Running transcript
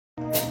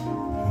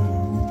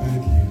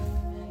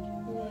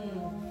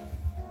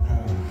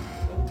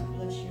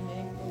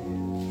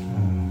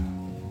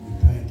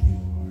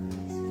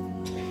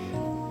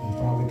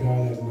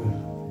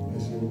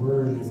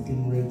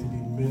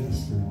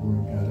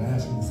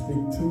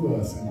through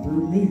us and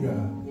through me,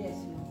 God. Yes,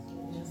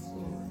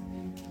 Lord.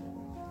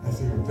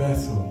 As your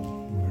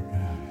vessel, Lord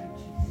God.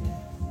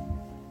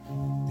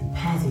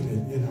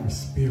 Deposited in our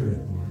spirit,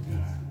 Lord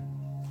God.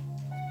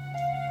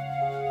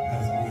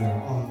 As we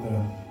are on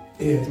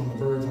the edge, on the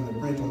verge, on the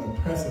brink, on the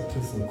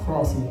precipice of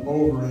crossing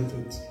over into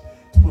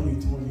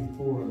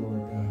 2024,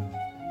 Lord God.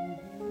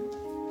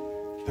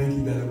 Thank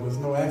you that it was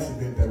no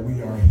accident that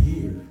we are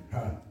here,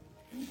 God.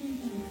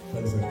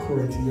 But it's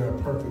according to your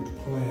perfect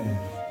plan.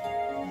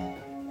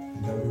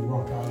 And that we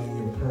walk out in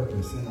your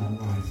purpose in our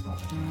lives,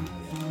 Father God.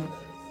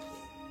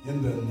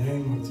 In the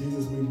name of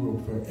Jesus, we will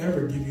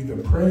forever give you the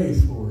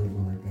praise for it,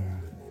 Lord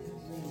God.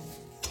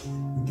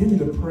 We give you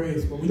the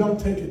praise, but we don't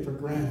take it for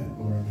granted,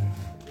 Lord God.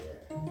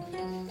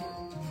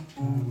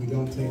 We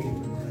don't take it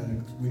for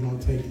granted. We don't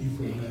take you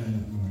for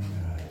granted, Lord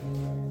God.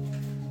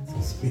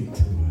 So speak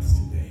to us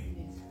today.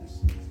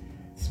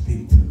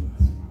 Speak to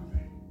us,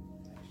 Father.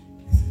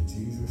 It's in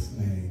Jesus'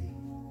 name.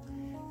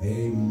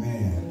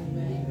 Amen.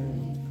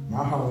 Amen.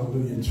 My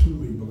hallelujah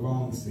truly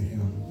belongs to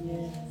him.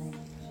 Yes.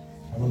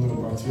 I don't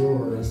know about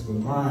yours, but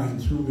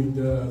mine truly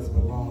does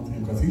belong to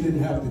him because he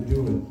didn't have to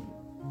do it.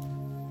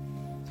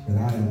 But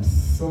I am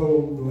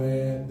so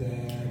glad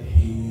that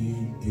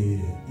he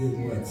did. Did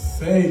what?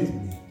 Saved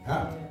me.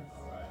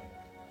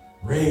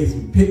 Raised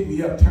me, picked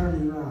me up, turned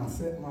me around,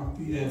 set my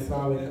feet on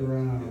solid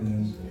ground,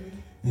 and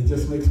it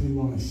just makes me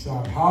want to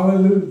shout,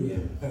 hallelujah.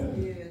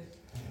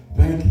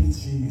 Thank you,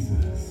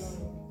 Jesus.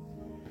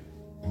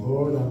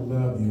 Lord, I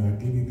love you. I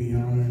give you the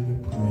honor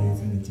and the praise,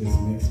 and it just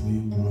makes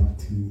me want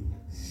to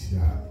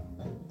shout.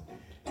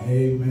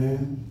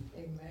 Amen.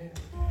 Amen.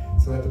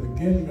 So at the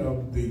beginning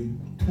of the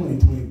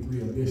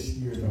 2023 of this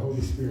year, the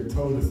Holy Spirit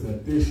told us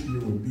that this year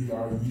would be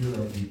our year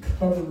of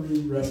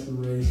recovery,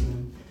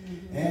 restoration,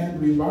 and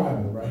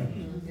revival, right?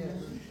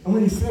 And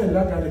when he said it,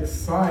 I got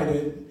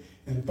excited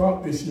and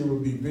thought this year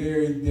would be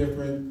very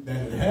different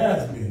than it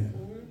has been.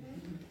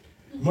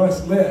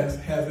 Much less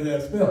has it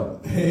has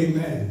felt.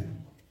 Amen.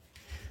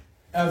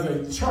 As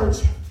a church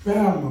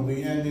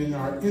family and in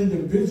our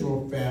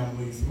individual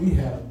families, we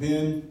have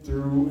been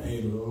through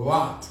a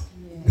lot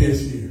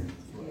this year.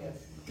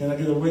 Can I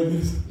get a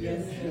witness?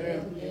 Yes,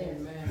 sir.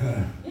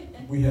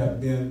 We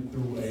have been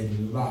through a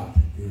lot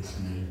this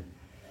year.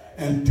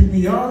 And to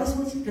be honest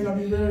with you, can I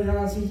be very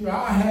honest with you?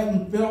 I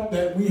hadn't felt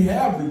that we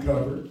have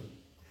recovered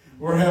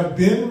or have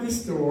been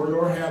restored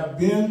or have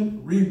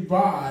been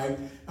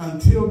revived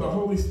until the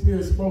Holy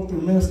Spirit spoke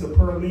through Minister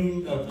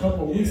Pearline a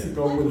couple of weeks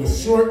ago with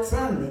a short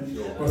sermon,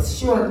 a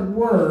short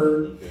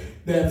word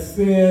that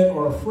said,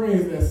 or a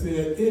phrase that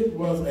said, it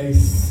was a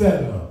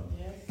setup.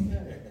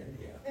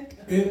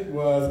 It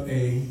was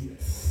a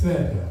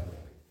setup.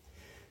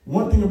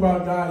 One thing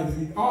about God is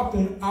he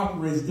often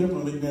operates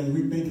differently than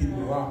we think he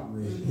will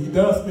operate. He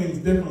does things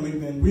differently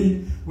than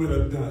we would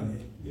have done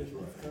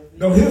it.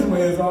 Though his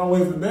way is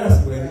always the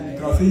best way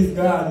because he's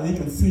God and he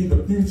can see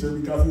the future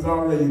because he's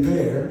already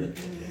there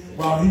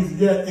while he's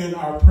yet in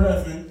our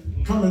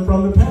present coming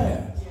from the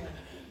past.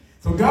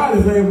 So God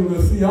is able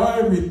to see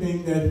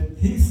everything that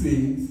he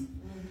sees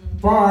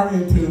far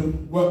into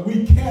what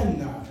we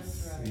cannot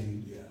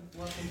see.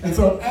 And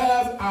so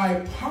as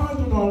I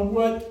pondered on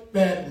what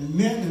that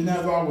meant and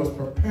as I was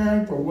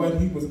preparing for what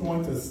he was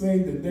going to say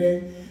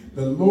today,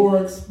 the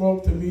Lord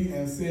spoke to me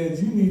and said,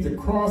 you need to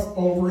cross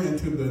over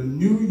into the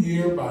new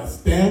year by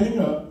standing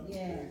up,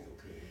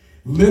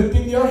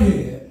 lifting your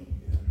head,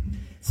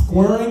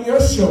 squaring your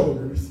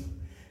shoulders,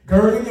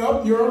 girding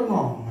up your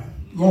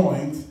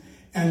loins,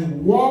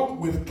 and walk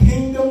with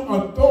kingdom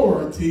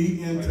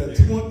authority into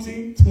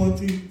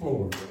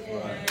 2024.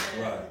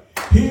 Right.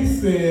 He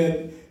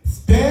said,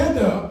 stand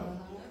up,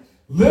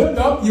 lift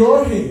up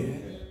your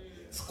head,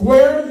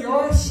 square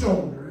your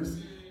shoulders,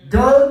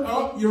 gird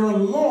up your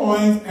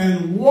loins,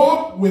 and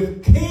walk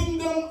with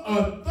kingdom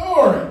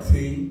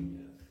authority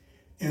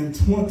in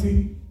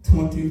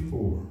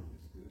 2024.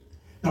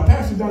 Now,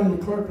 Pastor Donnie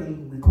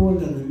McClurkin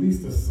recorded and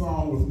released a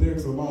song with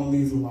lyrics along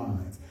these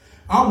lines.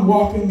 I'm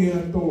walking in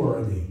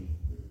authority,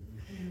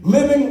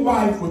 living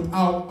life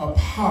without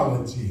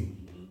apology.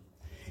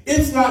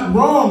 It's not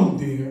wrong,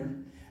 dear.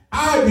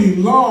 I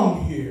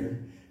belong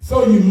here,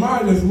 so you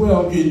might as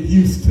well get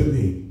used to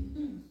me.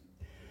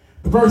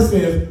 The verse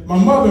says, my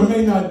mother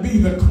may not be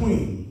the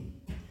queen,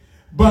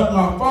 but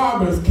my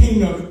father's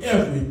king of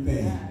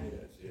everything.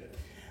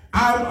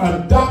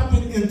 I'm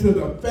adopted into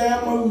the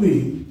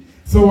family,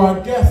 so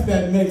I guess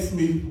that makes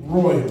me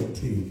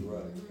royalty.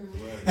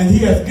 And he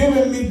has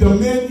given me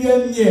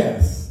dominion,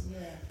 yes.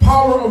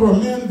 Power over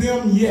men,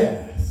 them,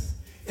 yes.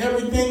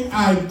 Everything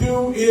I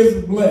do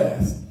is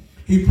blessed.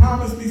 He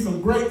promised me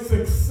some great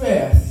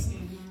success.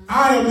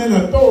 I am in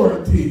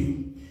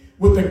authority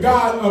with the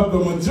God of the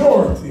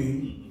majority,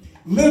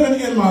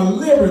 living in my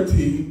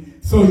liberty,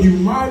 so you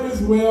might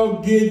as well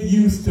get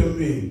used to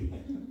me.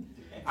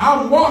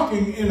 I'm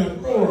walking in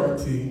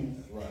authority,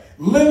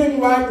 living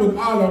life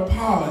without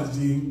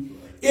apology.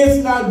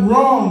 It's not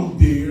wrong,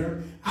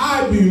 dear.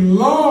 I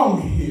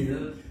belong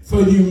here, so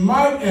you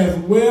might as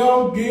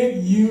well get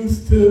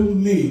used to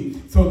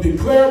me. So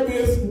declare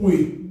this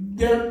week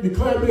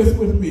declare this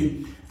with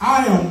me.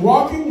 I am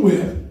walking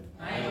with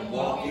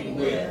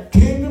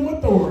kingdom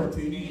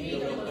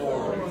authority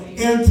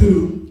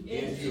into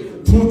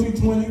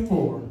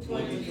 2024.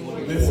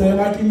 Let's say it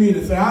like you mean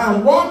it. Say, I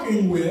am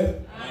walking with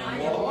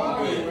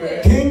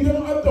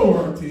kingdom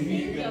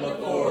authority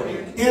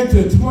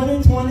into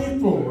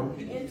 2024.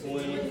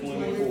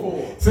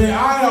 Say,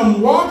 I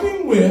am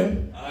walking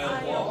with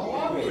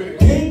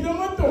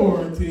kingdom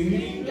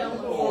authority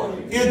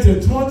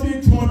into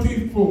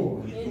 2024.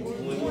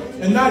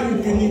 And now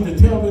you can need to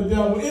tell the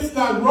devil, it's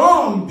not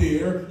wrong,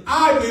 dear.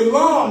 I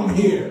belong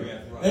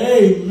here.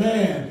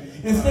 Amen.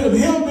 Instead of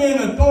him being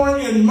a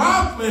thorn in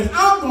my flesh,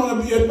 I'm going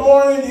to be a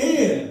thorn in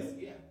his.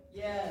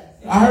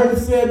 I heard it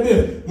said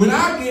this.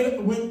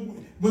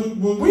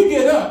 When we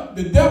get up,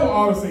 the devil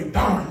always say,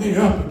 darn,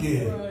 they're up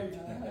again.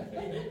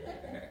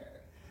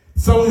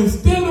 So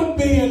instead of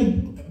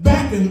being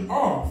backing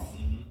off,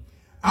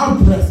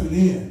 I'm pressing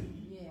in.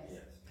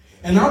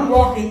 And I'm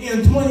walking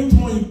in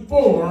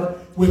 2024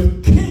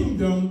 with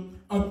kingdom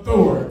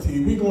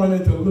authority. We're going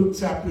into Luke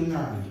chapter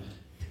 9.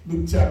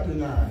 Luke chapter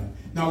 9.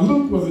 Now,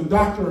 Luke was a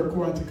doctor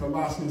according to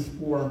Colossians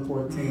 4 and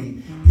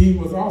 14. He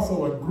was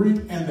also a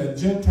Greek and a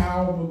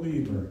Gentile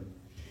believer.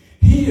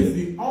 He is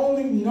the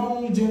only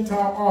known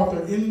Gentile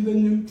author in the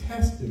New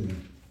Testament.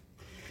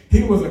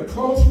 He was a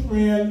close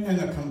friend and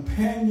a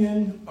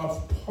companion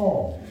of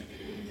Paul.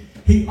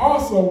 He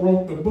also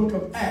wrote the book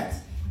of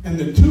Acts, and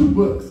the two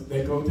books,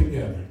 they go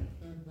together.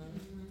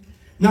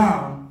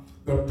 Now,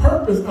 the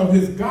purpose of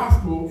his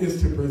gospel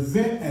is to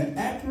present an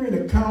accurate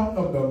account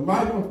of the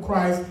life of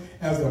Christ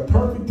as a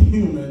perfect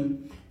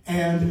human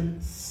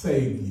and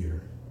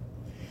Savior.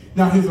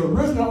 Now, his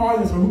original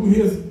audience, for who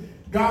his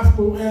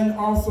gospel and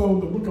also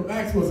the book of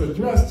Acts was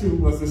addressed to,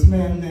 was this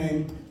man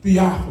named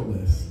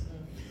Theophilus,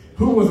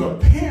 who was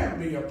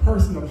apparently a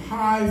person of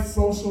high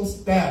social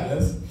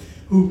status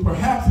who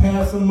perhaps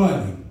had some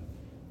money.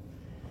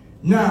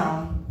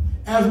 Now,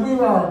 as we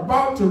are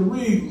about to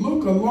read,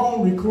 Luke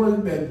alone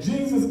recorded that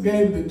Jesus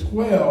gave the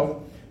 12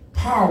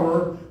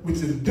 power, which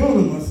is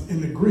dunamis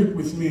in the Greek,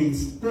 which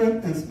means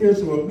strength and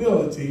spiritual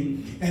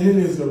ability, and it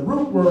is the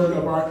root word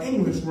of our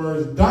English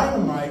words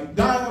dynamite,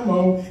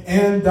 dynamo,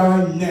 and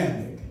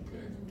dynamic.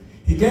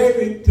 He gave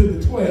it to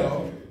the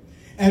 12,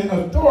 and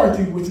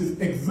authority, which is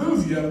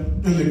exousia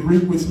in the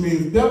Greek, which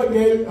means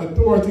delegated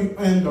authority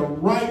and the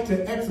right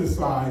to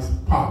exercise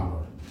power.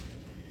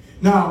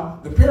 Now,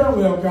 the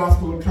parallel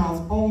gospel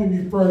accounts only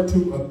refer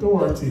to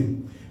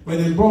authority, but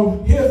in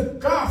both his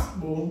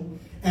gospel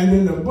and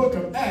in the book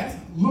of Acts,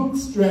 Luke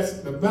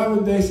stressed the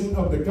validation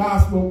of the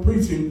gospel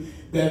preaching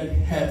that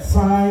had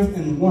signs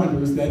and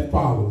wonders that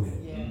followed it.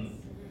 Yes.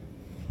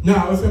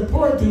 Now, it's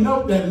important to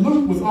note that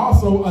Luke was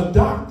also a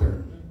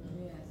doctor.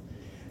 Yes.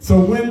 So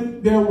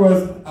when there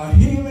was a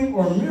healing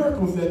or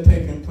miracles that had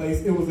taken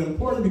place, it was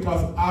important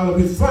because out of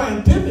his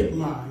scientific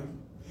mind,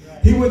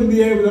 he wouldn't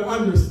be able to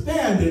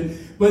understand it.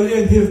 But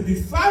in his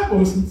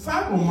discipleship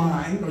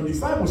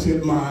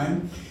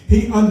mind,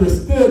 he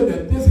understood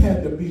that this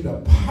had to be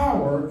the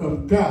power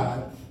of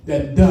God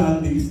that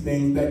done these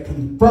things, that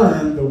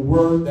confirmed the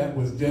word that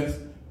was just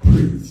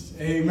preached.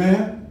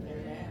 Amen?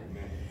 Amen.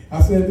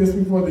 I said this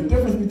before. The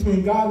difference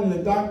between God and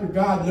a doctor,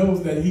 God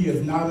knows that he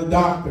is not a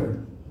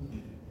doctor.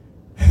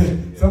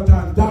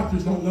 Sometimes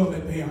doctors don't know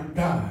that they aren't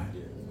God.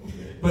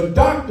 But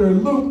Dr.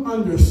 Luke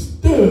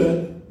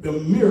understood the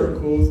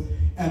miracles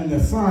and the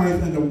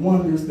signs and the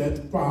wonders that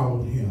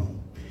followed him.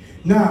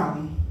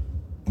 Now,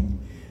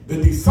 the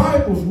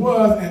disciples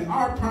was, and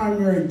our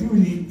primary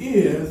duty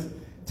is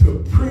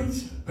to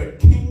preach the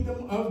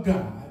kingdom of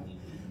God,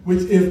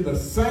 which is the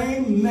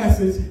same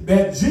message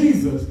that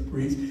Jesus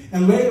preached.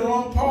 And later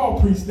on, Paul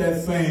preached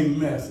that same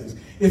message.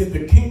 It's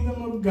the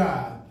kingdom of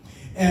God.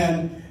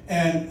 And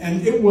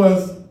it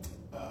was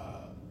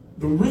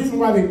the reason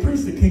why they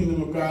preached the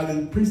kingdom of God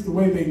and preached the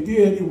way they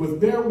did, it was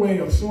their way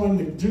of showing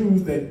the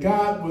Jews that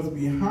God was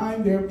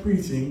behind their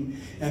preaching,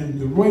 and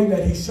the way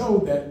that he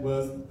showed that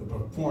was the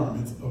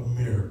performance of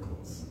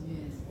miracles.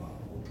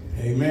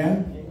 Yes.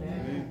 Amen?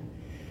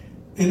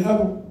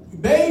 Amen.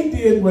 They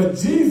did what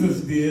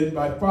Jesus did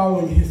by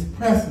following his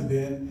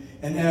precedent,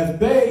 and as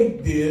they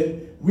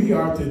did, we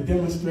are to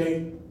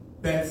demonstrate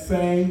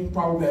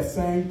follow that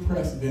same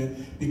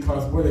precedent,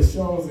 because what it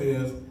shows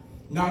is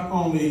not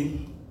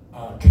only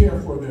care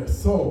for their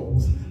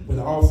souls, but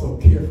also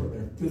care for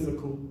their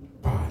physical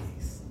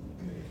bodies.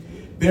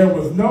 There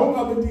was no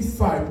other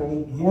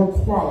disciple more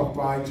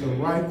qualified to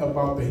write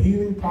about the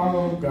healing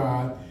power of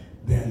God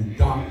than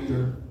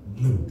Dr.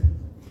 Luke.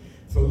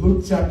 So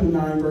Luke chapter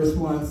 9 verse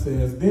 1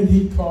 says, then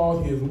he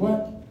called his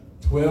what?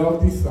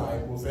 12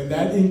 disciples, and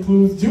that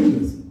includes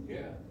Judas.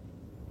 Yeah.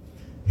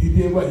 He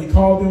did what? He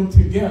called them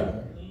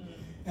together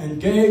and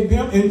gave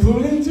them,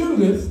 including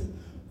Judas,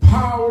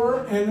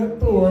 power and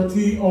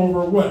authority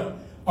over what?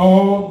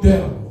 All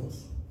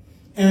devils,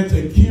 and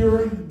to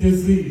cure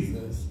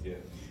diseases. Yeah.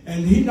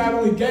 And he not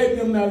only gave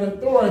them that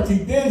authority,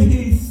 then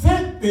he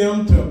sent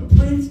them to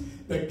preach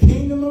the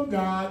kingdom of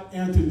God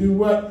and to do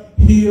what?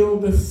 Heal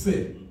the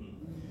sick.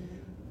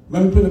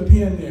 Let me put a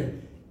pin there.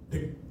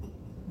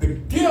 the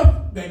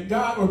gift that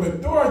God, or the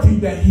authority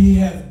that he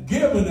has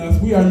given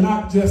us, we are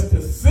not just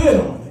to sit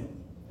on it.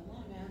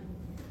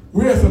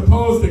 We are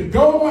supposed to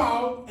go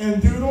out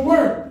and do the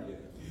work.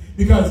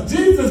 Because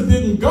Jesus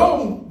didn't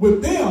go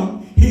with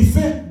them. He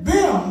sent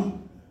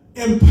them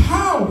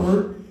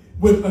empowered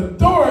with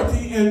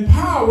authority and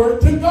power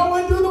to go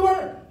and do the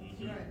work.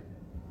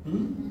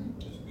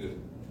 That's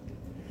good.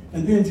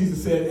 And then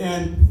Jesus said,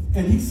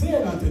 and he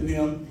said unto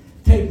them,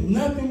 take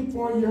nothing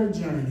for your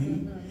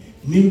journey,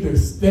 neither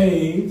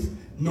staves,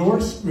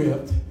 nor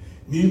scrip,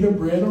 neither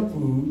bread or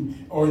food,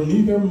 or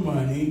neither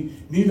money,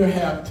 neither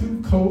have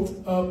 2 coats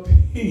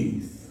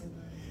apiece.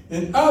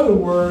 In other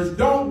words,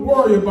 don't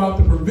worry about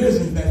the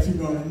provisions that you're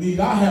going to need.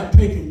 I have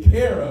taken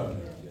care of it.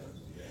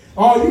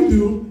 All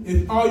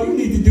you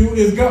need to do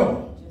is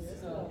go.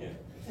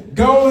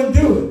 Go and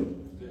do it.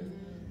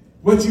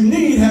 What you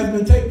need has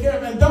been taken care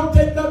of. And don't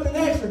take nothing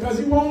extra because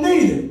you won't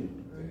need it.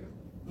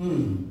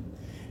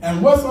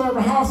 And whatsoever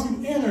house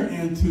you enter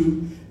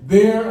into,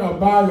 there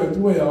abide or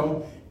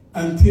dwell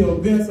until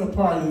thence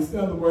apart. In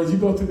other words, you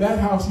go to that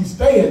house, you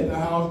stay at the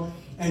house,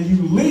 and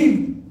you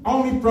leave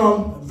only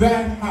from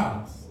that house.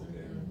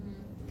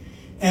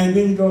 And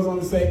then he goes on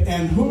to say,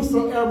 and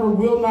whosoever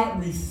will not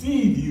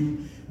receive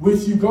you,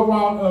 which you go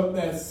out of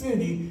that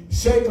city,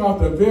 shake off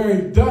the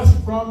very dust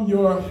from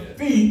your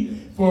feet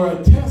for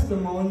a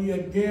testimony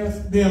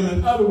against them.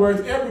 In other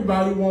words,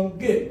 everybody won't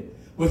get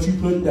what you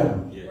put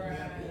down.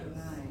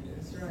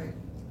 That's right.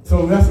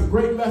 So that's a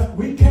great lesson.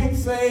 We can't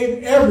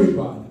save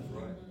everybody.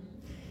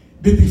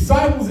 The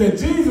disciples that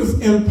Jesus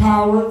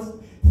empowers,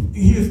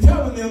 he is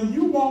telling them,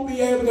 you won't be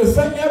able to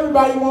say,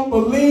 everybody won't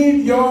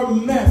believe your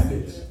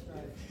message.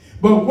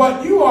 But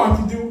what you are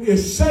to do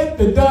is shake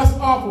the dust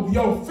off of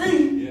your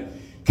feet,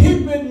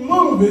 keep it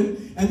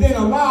moving, and then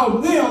allow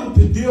them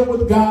to deal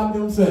with God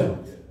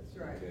themselves.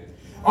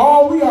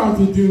 All we are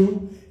to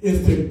do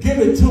is to give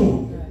it to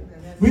them.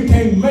 We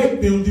can't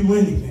make them do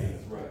anything.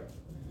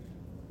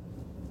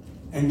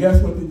 And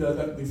guess what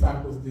the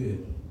disciples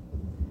did?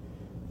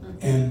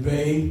 And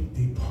they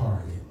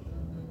departed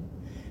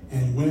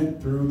and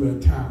went through the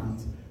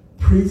towns,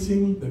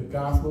 preaching the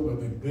gospel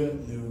of the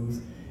good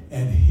news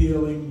and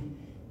healing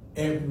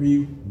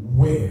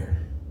everywhere.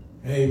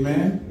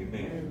 Amen?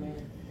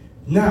 Amen.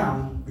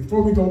 Now,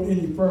 before we go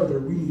any further,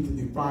 we need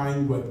to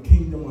define what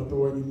kingdom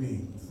authority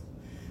means.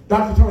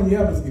 Dr. Tony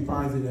Evans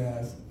defines it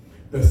as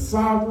the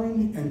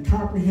sovereign and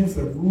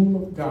comprehensive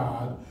rule of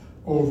God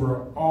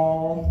over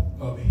all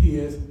of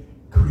his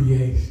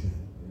creation.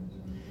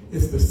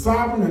 It's the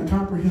sovereign and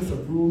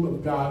comprehensive rule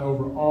of God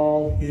over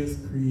all his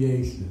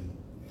creation.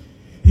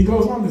 He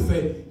goes on to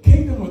say,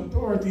 kingdom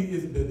authority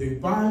is the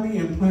divinely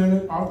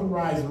implanted,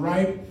 authorized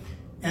right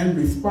and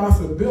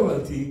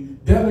responsibility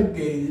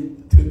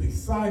delegated to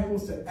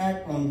disciples to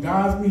act on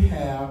God's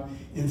behalf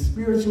in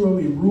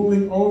spiritually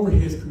ruling over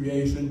his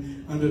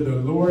creation under the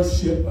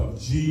lordship of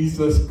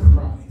Jesus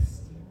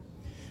Christ.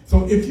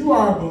 So if you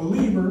are a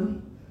believer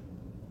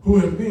who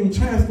is being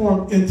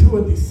transformed into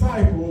a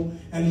disciple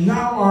and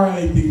now are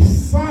a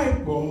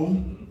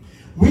disciple,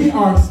 we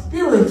are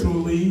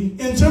spiritually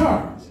in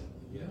charge.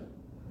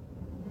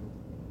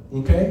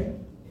 Okay?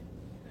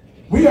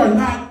 We are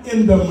not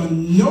in the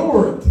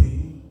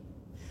minority.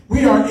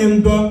 We are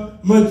in the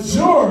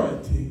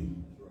majority.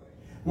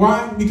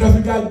 Why? Because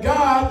we got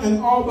God and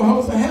all the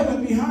hosts of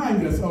heaven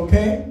behind us,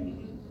 okay?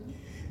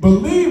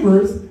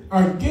 Believers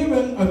are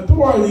given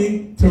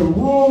authority to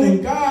rule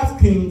in God's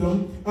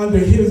kingdom under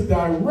his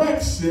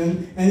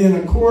direction and in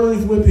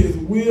accordance with his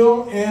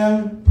will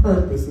and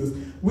purposes.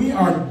 We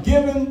are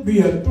given the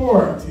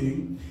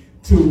authority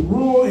to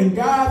rule in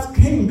God's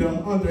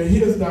kingdom under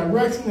his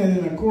direction and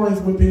in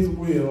accordance with his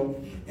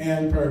will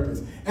and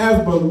purpose.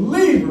 As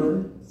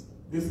believers,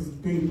 this is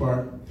the key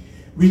part,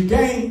 we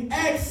gain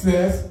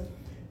access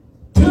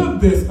to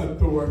this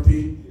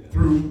authority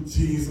through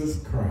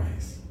Jesus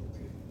Christ.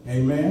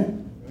 Amen?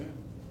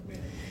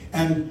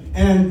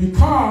 And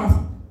because,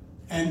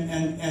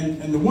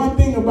 and the one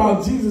thing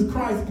about Jesus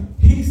Christ,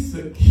 he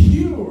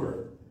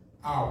secured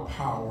our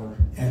power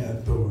and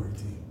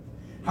authority.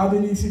 How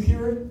did he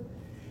secure it?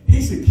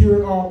 He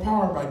secured all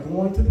power by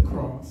going to the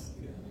cross,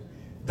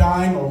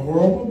 dying a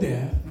horrible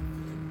death,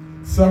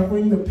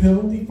 suffering the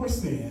penalty for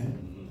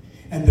sin,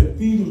 and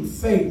defeating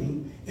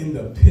Satan in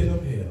the pit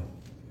of hell.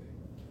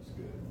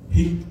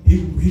 He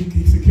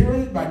secured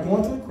it by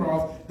going to the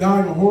cross,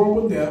 dying a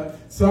horrible death,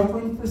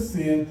 suffering for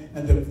sin,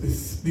 and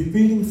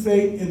defeating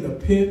Satan in the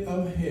pit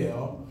of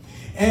hell.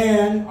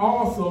 And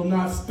also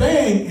not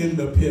staying in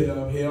the pit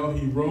of hell,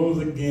 he rose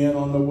again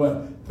on the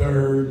what?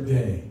 Third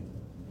day.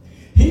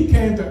 He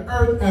came to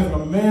earth as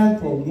a man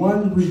for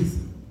one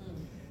reason: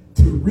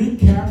 to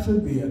recapture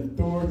the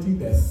authority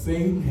that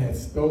Satan had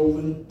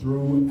stolen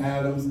through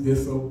Adam's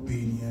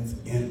disobedience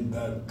in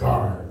the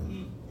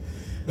garden.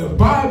 The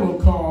Bible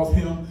calls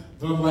him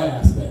the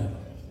last Adam.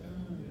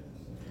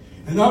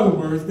 In other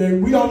words,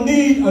 we don't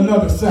need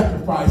another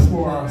sacrifice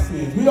for our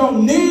sins. We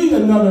don't need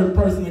another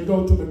person to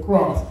go to the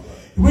cross.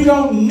 We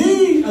don't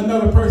need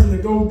another person to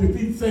go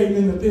defeat Satan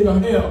in the pit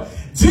of hell.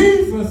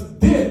 Jesus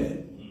did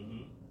it.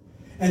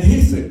 And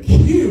he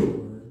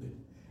secured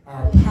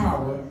our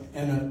power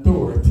and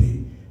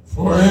authority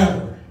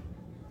forever.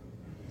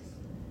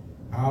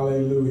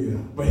 Hallelujah.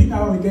 But he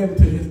not only gave it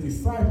to his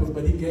disciples,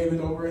 but he gave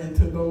it over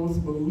into those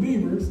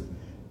believers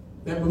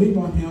that believe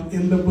on him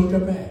in the book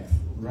of Acts.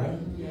 Right?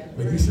 Yeah.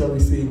 But you shall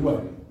receive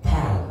what?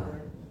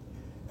 Power.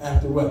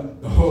 After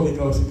what? The Holy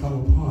Ghost shall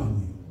come upon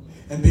you.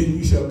 And then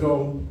you shall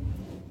go.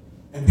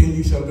 And then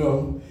you shall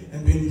go.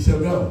 And then you shall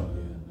go.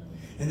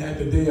 And at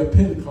the day of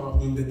Pentecost,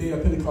 when the day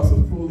of Pentecost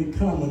was fully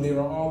come, when they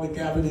were all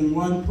gathered in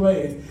one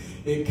place,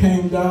 it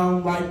came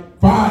down like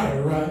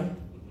fire, right?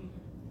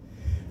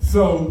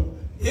 So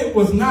it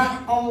was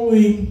not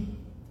only,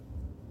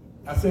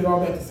 I said all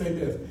that to say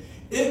this,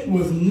 it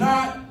was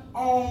not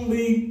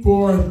only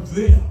for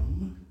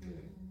them,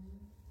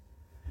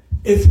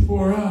 it's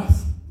for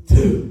us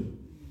too.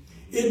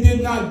 It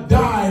did not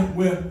die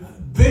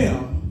with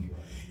them.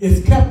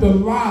 It's kept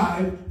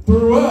alive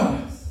through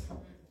us.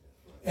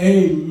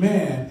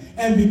 Amen.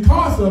 And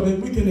because of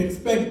it, we can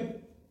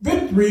expect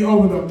victory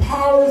over the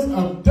powers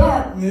of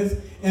darkness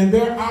and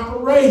their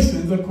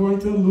operations, according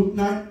to Luke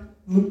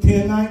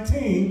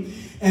 10:19.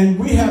 And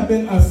we have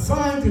been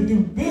assigned to do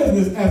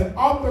business as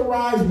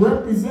authorized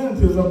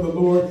representatives of the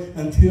Lord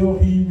until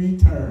he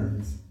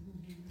returns.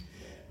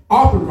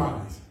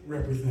 Authorized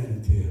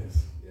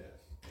representatives.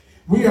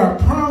 We are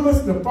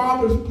promised the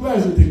Father's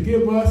pleasure to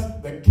give us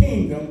the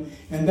kingdom,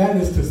 and that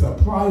is to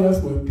supply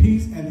us with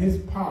peace and his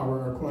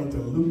power, according to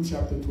Luke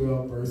chapter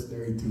 12, verse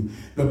 32.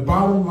 The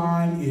bottom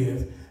line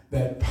is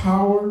that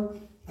power,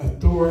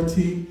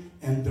 authority,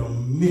 and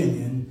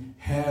dominion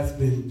has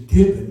been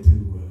given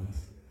to us.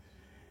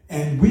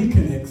 And we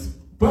can,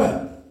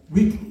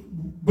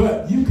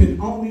 but you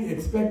can only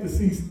expect to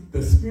see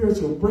the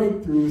spiritual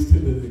breakthroughs to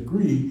the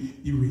degree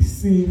you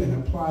receive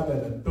and apply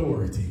that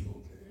authority.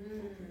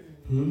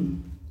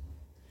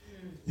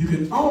 You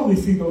can only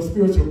see those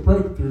spiritual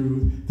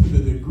breakthroughs to the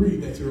degree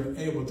that you're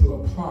able to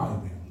apply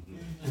them.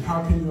 And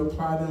how can you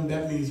apply them?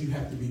 That means you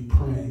have to be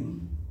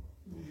praying.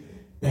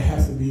 That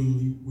has to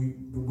be,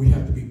 we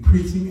have to be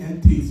preaching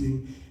and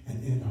teaching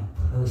and in our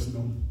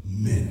personal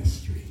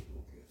ministry.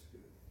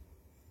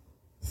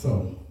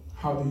 So,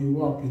 how do you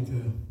walk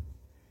into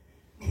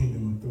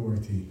kingdom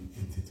authority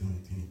into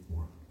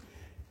 2024?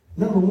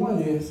 Number one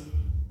is,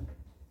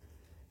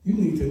 you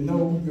need to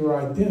know your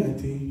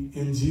identity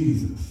in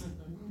Jesus.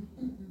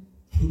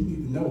 You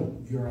need to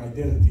know your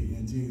identity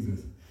in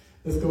Jesus.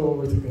 Let's go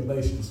over to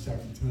Galatians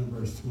chapter 2 and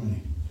verse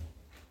 20.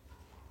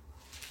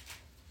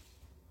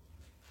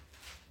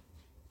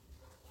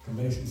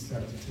 Galatians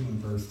chapter 2 and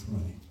verse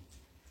 20.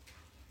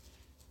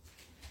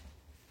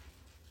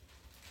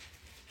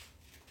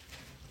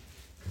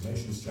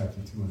 Galatians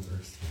chapter 2 and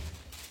verse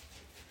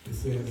 20. It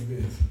says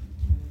this.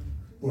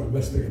 Well,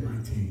 let's start at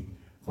 19.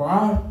 For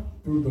I,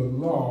 through the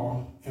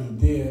law, am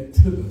dead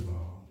to the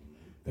law,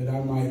 that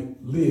I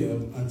might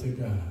live unto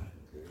God.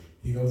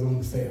 He goes on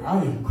to say,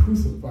 I am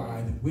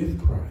crucified with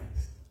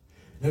Christ.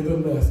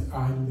 Nevertheless,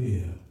 I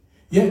live.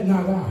 Yet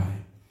not I,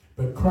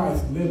 but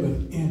Christ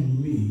liveth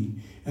in me.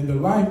 And the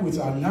life which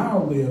I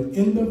now live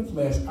in the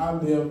flesh, I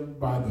live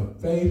by the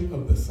faith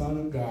of the Son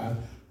of God,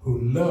 who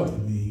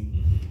loved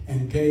me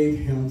and gave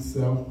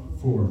himself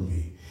for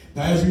me.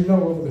 Now, as you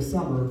know, over the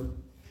summer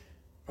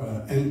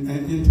and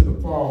into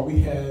the fall, we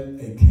had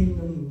a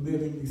Kingdom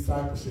Living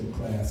Discipleship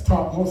class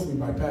taught mostly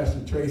by Pastor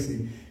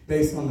Tracy,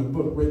 based on the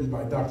book written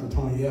by Dr.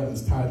 Tony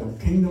Evans titled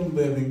Kingdom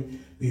Living,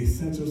 The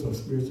Essentials of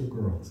Spiritual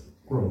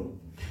Growth.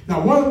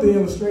 Now, one of the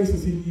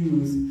illustrations he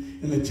used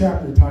in the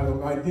chapter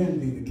titled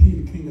Identity, the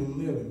Key to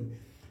Kingdom Living,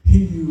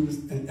 he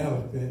used an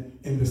elephant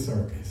in the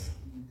circus.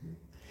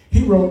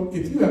 He wrote,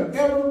 if you have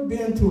ever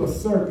been to a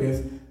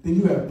circus, then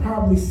you have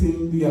probably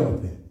seen the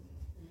elephant.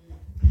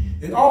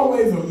 It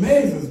always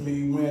amazes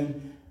me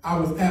when I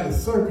was at a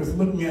circus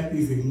looking at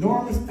these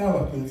enormous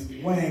elephants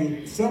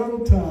weighing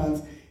several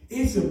tons.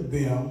 Each of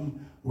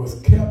them was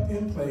kept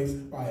in place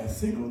by a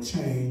single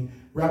chain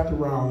wrapped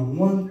around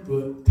 1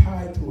 foot,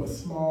 tied to a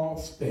small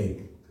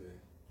stake.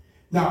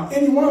 Now,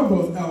 any one of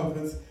those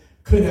elephants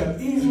could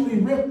have easily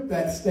ripped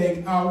that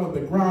stake out of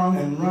the ground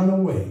and run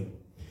away.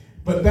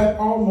 But that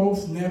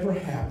almost never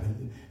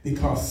happened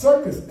because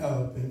circus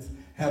elephants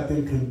have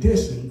been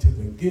conditioned to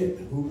forget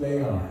who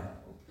they are.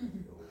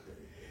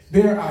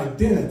 Their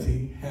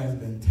identity has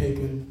been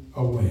taken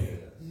away.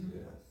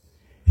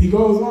 He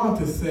goes on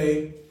to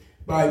say,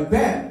 by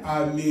that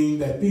I mean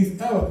that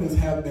these elephants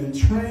have been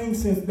trained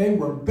since they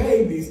were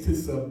babies to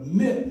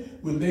submit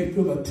when they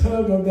feel a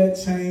tug of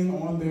that chain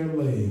on their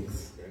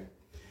legs.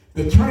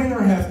 The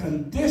trainer has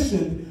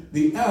conditioned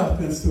the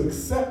elephants to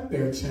accept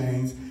their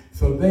chains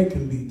so they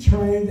can be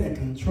trained and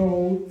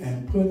controlled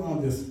and put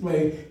on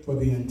display for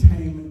the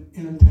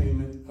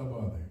entertainment of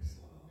others.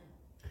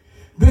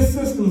 This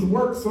system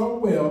works so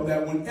well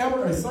that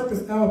whenever a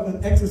circus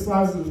elephant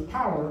exercises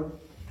power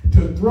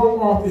to throw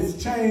off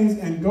its chains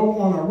and go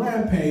on a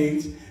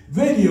rampage,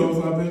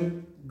 videos of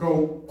it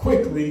go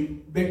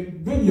quickly.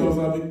 Videos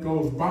of it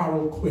goes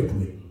viral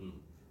quickly.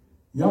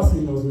 Y'all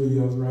seen those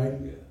videos, right?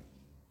 Yeah.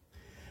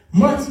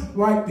 Much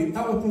like the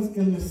elephants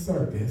in the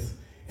circus,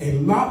 A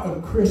lot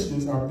of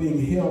Christians are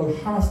being held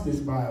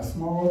hostage by a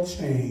small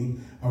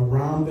chain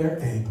around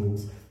their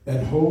ankles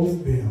that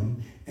holds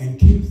them and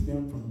keeps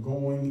them from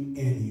going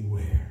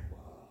anywhere.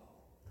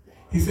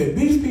 He said,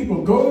 these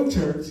people go to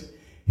church,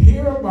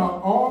 hear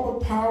about all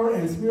the power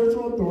and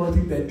spiritual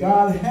authority that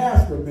God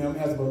has for them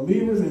as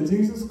believers in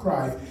Jesus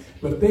Christ,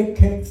 but they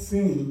can't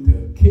seem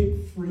to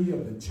kick free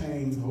of the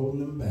chains holding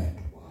them back.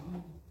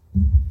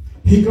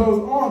 He goes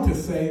on to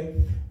say,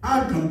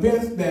 I'm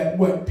convinced that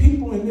what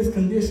people in this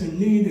condition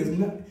need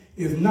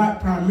is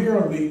not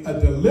primarily a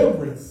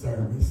deliverance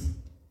service,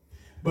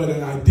 but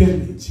an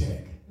identity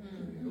check.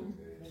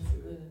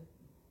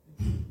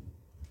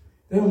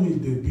 They don't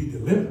need to be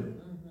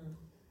delivered.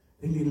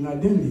 They need an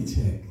identity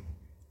check.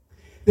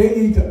 They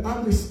need to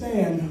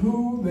understand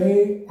who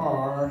they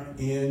are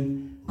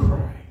in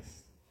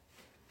Christ.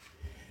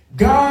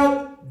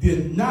 God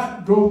did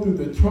not go through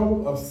the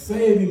trouble of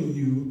saving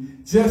you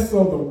just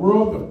so the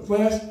world, the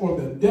flesh, or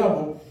the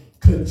devil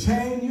could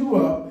chain you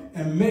up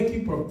and make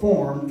you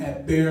perform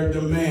at their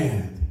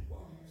demand.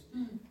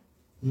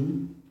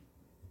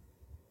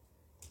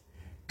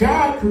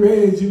 God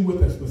created you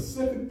with a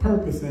specific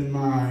purpose in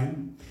mind.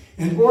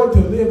 In order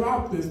to live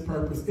out this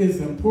purpose, it's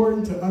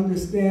important to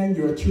understand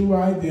your true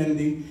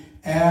identity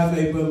as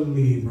a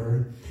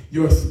believer.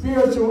 Your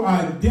spiritual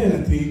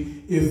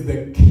identity is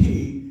the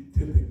key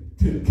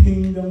to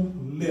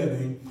kingdom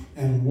living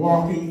and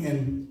walking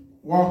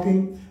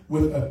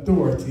with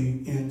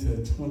authority into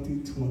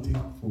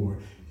 2024.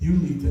 You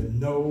need to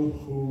know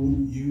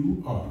who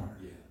you are.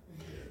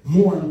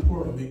 More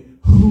importantly,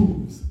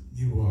 whose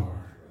you are.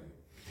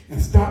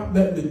 And stop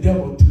letting the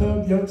devil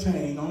tug your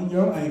chain on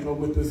your ankle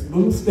with this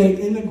little stake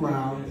in the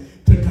ground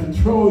to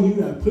control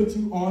you and put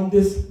you on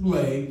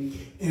display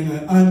in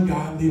an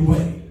ungodly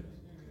way.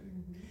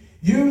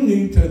 You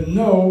need to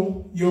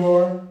know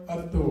your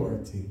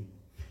authority.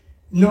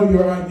 Know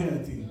your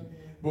identity.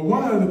 But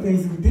one of the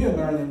things we did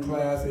learn in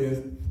class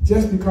is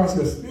just because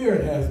your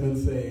spirit has been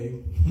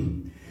saved,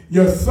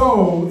 your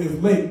soul is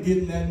late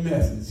getting that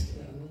message.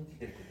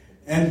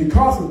 And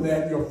because of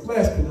that, your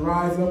flesh can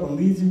rise up and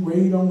lead you where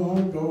you don't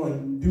want to go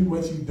and do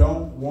what you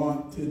don't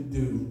want to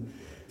do.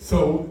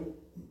 So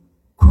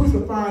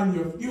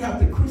you have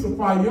to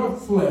crucify your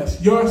flesh,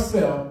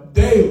 yourself,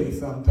 daily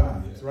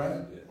sometimes,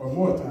 right? Or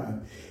more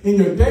times. In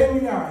your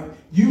daily life,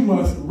 you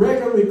must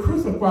regularly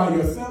crucify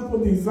your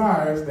sinful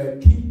desires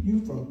that keep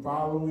you from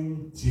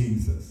following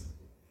Jesus.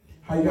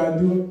 How you got to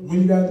do it?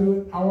 When you got to do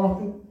it? How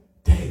often?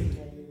 Daily.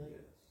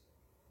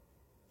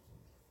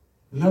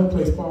 Another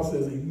place Paul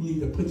says that you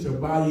need to put your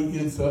body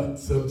in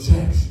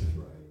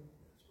subjection.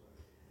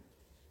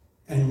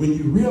 And when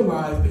you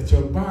realize that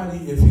your body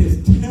is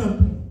his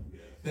temple,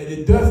 that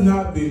it does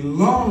not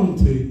belong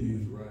to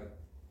you,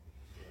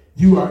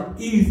 you are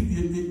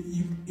easy.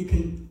 It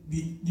can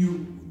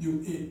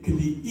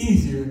be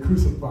easier to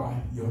crucify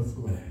your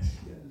flesh.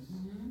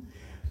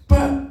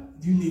 But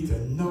you need to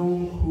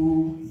know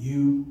who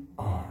you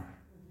are.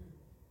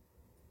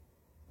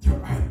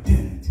 Your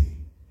identity.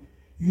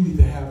 You need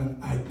to have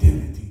an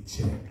identity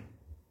check.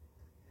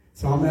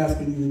 So I'm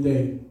asking you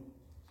today,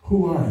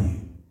 who are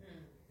you?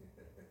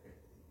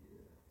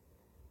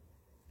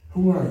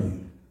 Who are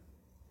you?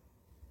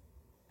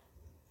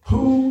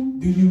 Who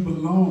do you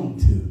belong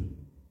to?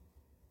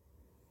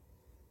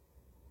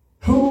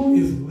 Who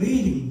is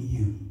leading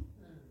you?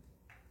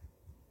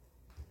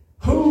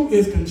 Who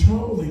is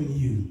controlling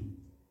you?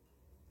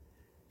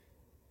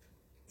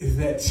 Is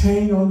that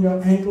chain on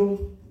your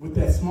ankle with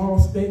that small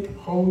stake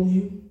holding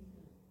you?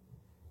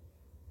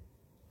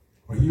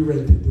 Or are you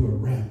ready to do a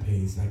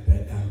rampage like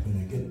that elephant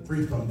and get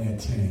free from that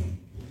chain?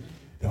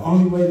 The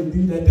only way to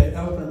do that, that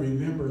elephant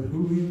remembered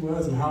who he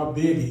was and how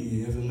big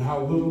he is and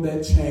how little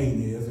that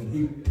chain is.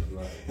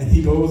 And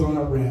he goes on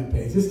a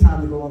rampage. It's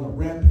time to go on a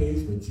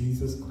rampage for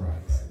Jesus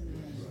Christ.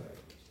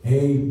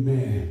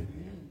 Amen.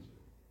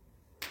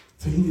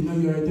 So you need to know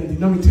your identity.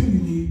 Number 2, you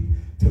need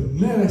to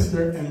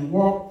minister and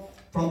walk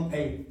from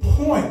a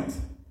point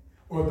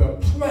or the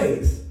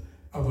place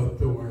of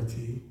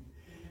authority.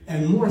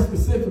 And more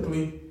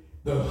specifically,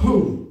 the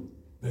who,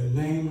 the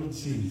name of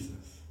Jesus.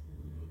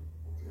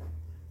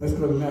 Let's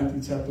go to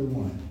Matthew chapter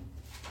 1.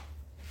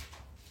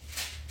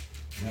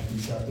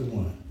 Matthew chapter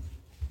 1.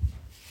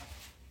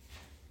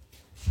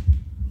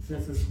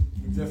 Since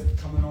we're just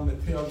coming on the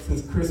tail,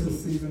 since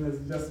Christmas season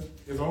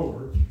is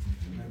over,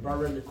 and we're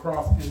ready to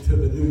cross into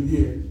the new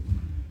year,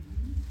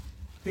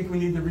 I think we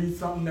need to read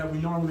something that we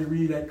normally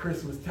read at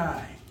Christmas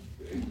time.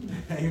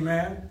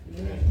 Amen?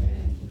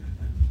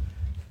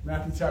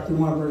 Matthew chapter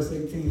 1, verse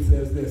 18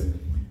 says this.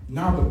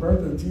 Now the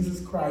birth of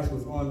Jesus Christ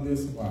was on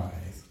this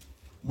wise.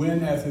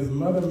 When, as his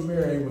mother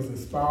Mary was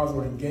espoused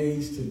or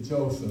engaged to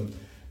Joseph,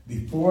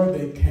 before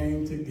they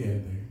came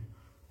together,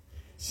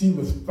 she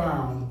was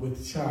found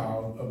with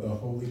child of the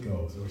Holy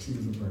Ghost, or she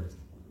was a virgin.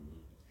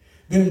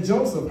 Then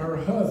Joseph, her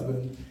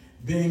husband,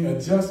 being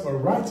a just or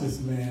righteous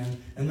man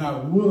and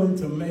not willing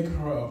to make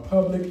her a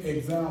public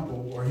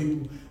example, or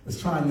he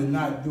was trying to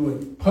not do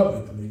it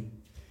publicly,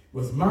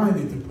 was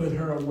minded to put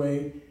her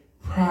away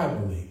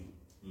privately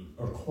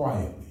or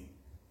quietly.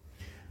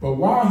 But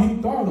while he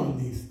thought on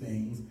these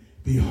things,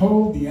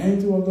 behold, the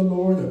angel of the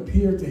Lord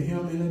appeared to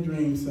him in a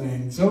dream,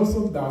 saying,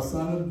 Joseph, thou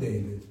son of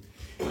David,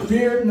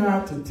 fear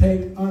not to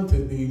take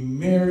unto thee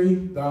Mary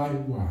thy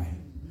wife,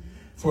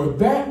 for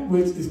that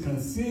which is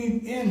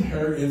conceived in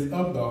her is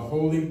of the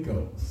Holy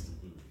Ghost.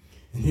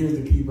 And here's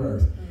the key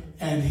verse.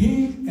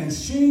 And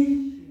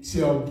she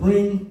shall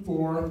bring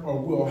forth,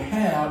 or will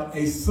have,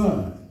 a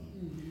son.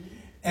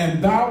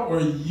 And thou or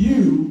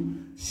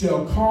you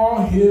shall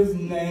call his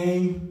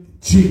name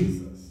Jesus.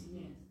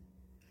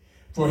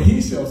 For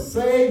he shall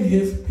save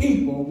his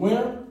people,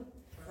 where?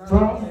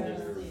 From?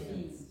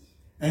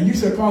 And you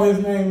shall call his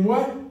name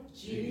what?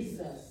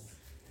 Jesus.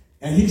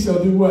 And he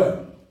shall do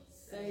what?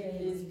 Save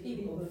his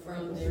people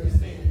from their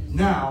sins.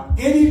 Now,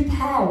 any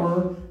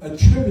power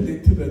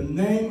attributed to the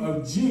name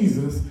of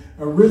Jesus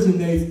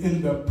originates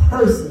in the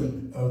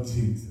person of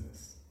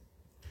Jesus.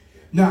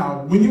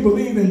 Now, when you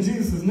believe in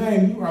Jesus'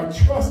 name, you are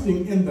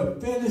trusting in the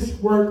finished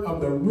work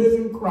of the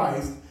risen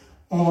Christ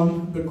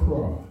on the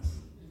cross.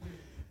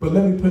 But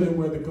let me put it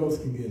where the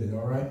ghost can get it,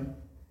 all right?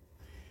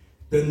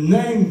 The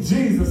name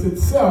Jesus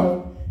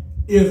itself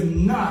is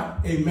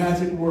not a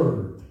magic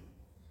word.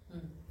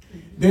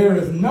 There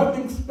is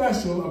nothing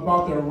special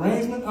about the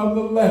arrangement of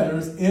the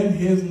letters in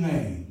his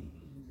name.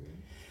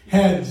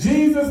 Had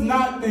Jesus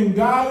not been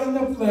God in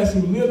the flesh,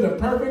 who lived a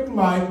perfect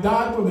life,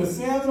 died for the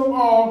sins of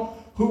all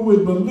who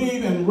would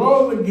believe, and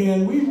rose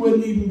again, we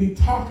wouldn't even be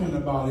talking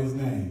about his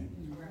name.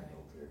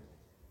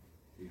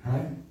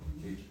 Right?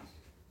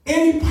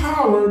 Any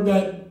power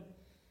that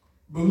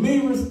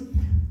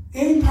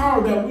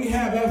we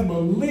have as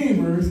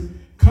believers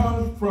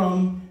comes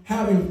from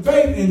having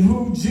faith in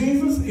who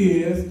Jesus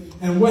is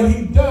and what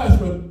he does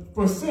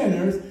for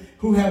sinners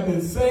who have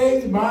been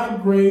saved by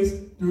grace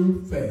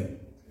through faith.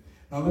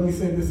 Now let me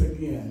say this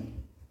again,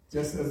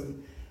 let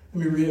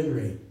me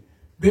reiterate.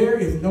 There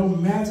is no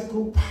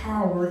magical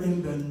power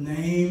in the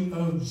name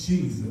of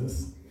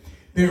Jesus.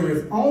 There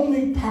is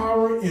only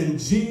power in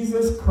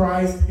Jesus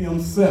Christ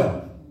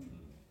himself.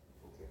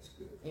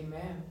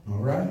 Amen. All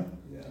right?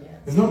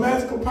 There's no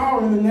magical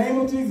power in the name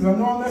of Jesus. I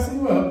know I'm messing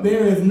you up.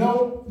 There is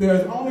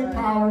only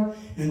power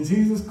in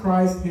Jesus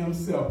Christ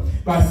himself.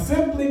 By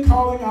simply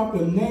calling out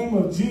the name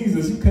of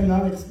Jesus, you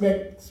cannot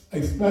expect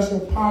a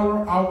special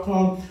power,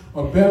 outcome,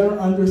 or better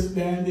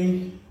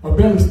understanding, or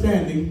better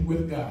standing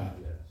with God.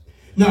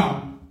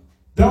 Now,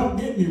 don't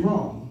get me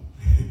wrong.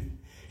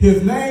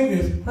 His name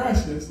is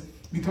precious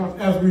because,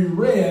 as we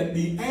read,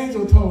 the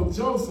angel told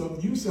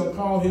Joseph, you shall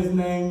call his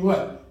name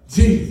what?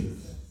 Jesus.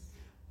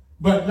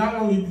 But not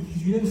only,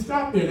 he didn't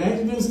stop there. The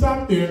angel didn't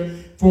stop there.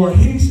 For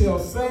he shall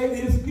save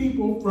his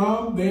people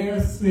from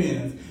their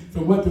sins.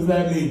 So what does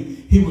that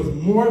mean? He was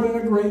more than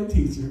a great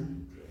teacher.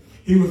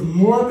 He was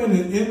more than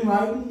an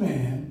enlightened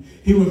man.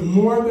 He was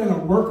more than a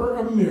worker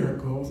of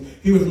miracles.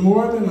 He was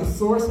more than a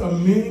source of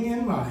meaning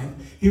in life.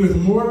 He was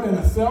more than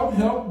a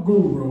self-help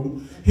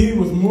guru. He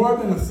was more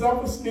than a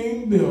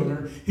self-esteem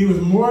builder. He was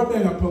more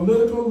than a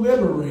political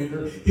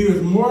liberator. He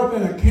was more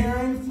than a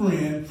caring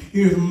friend.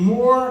 He was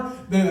more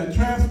than a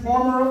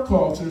transformer of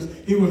cultures.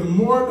 He was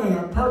more than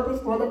a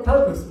purpose for the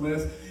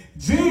purposeless.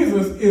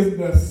 Jesus is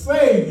the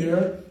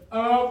Savior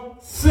of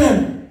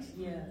sinners.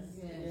 Yes.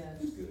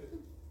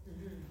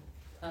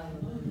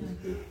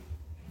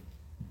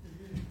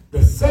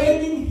 The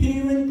saving,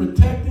 healing,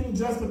 protecting,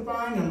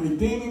 justifying, and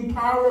redeeming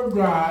power of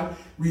God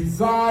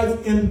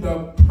resides in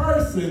the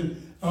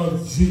person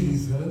of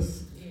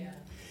Jesus. Yeah.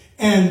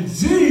 And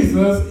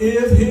Jesus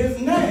is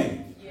his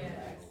name.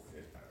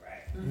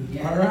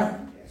 Yeah. All right?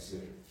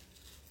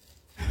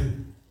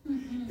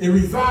 It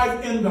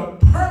resides in the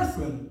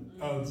person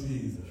of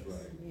Jesus.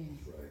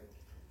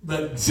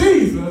 But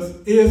Jesus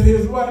is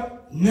his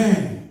what?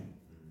 Name.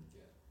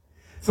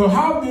 So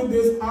how did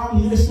this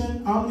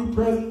omniscient,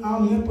 omnipresent,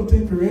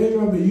 omnipotent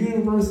creator of the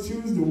universe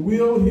choose to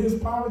wield his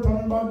power?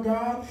 Talking about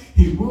God.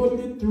 He wielded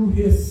it through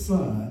his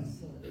son,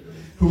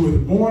 who was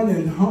born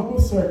in humble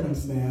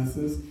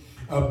circumstances,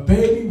 a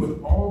baby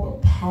with all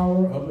the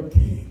power of a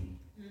king.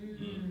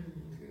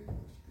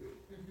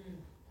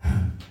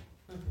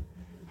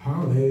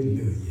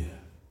 Hallelujah.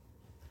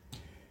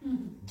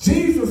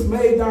 Jesus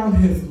laid down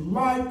his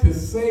life to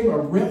save a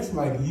wretch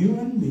like you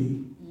and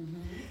me,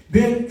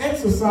 then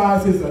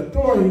exercise his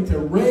authority to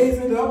raise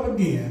it up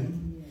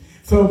again,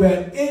 so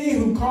that any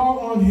who call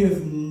on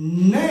his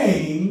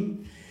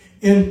name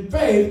in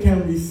faith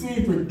can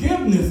receive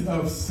forgiveness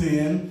of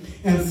sin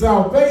and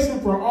salvation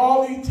for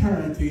all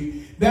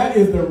eternity. That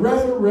is the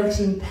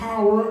resurrection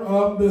power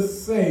of the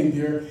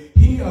Savior.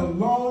 He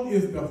alone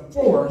is the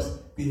force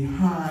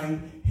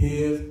behind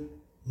his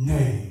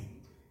name.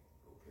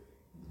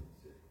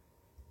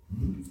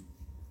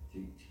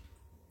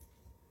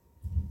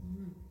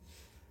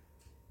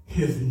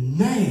 His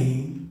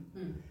name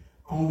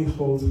only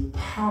holds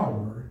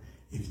power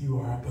if you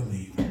are a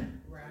believer.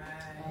 Right.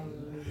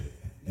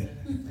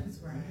 That's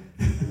right.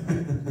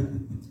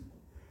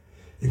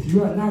 If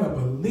you are not a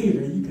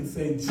believer, you can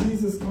say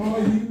Jesus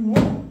all you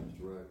want.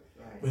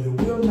 But it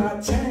will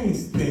not change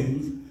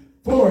things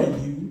for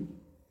you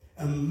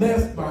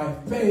unless by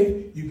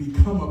faith you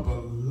become a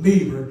believer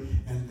believer,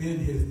 and then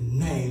his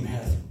name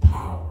has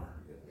power.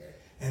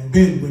 And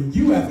then when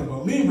you as a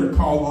believer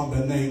call on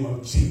the name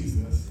of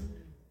Jesus,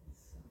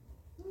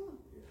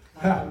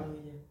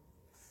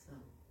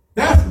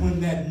 that's when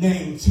that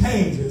name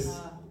changes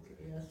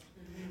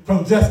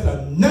from just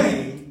a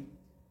name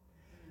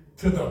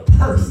to the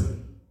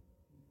person.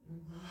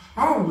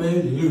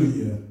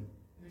 Hallelujah.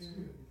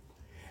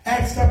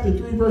 Acts chapter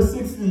 3 verse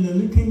 6 in the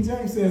New King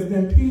James says,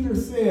 then Peter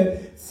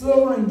said,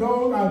 silver and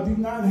gold I do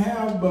not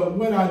have, but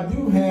what I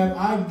do have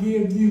I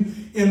give you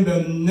in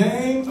the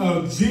name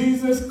of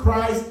Jesus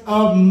Christ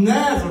of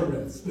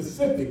Nazareth,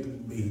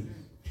 specifically.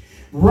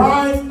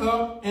 Rise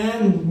up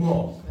and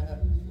walk.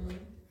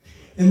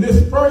 In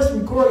this first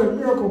recorded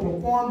miracle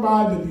performed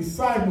by the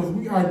disciples,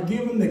 we are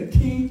given the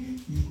key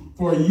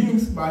for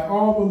use by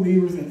all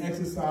believers in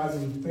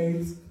exercising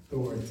faith's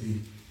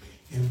authority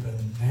in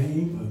the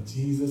name of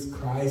Jesus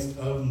Christ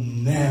of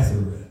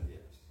Nazareth.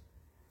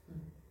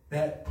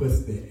 That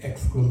puts the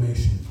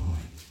exclamation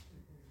point.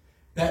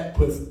 That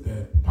puts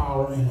the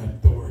power and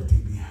authority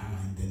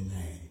behind the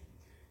name.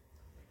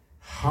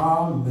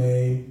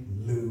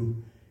 Hallelujah.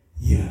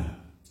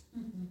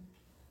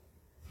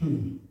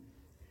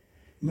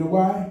 You know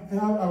why? And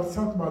I was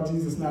talking about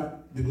Jesus,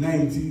 not the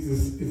name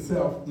Jesus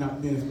itself,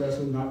 not being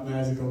special, not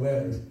magical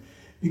letters.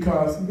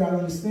 Because you got to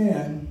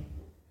understand,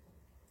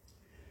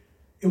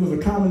 it was a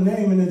common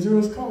name in the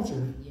Jewish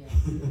culture. Yeah.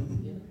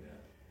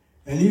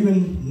 And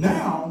even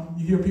now,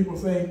 you hear people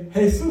say,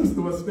 Jesus,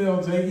 though it's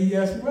spelled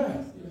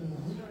J-E-S-U-S.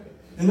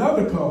 In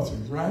other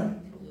cultures, right?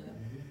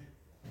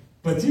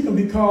 But you can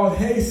be called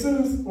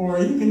Jesus, or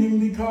you can even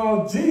be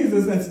called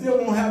Jesus and still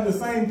won't have the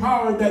same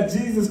power that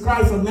Jesus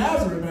Christ of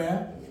Nazareth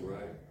had.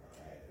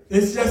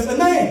 It's just a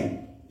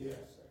name.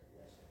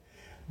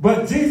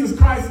 But Jesus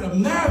Christ of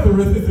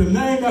Nazareth is a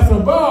name that's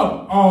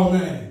above all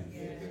names.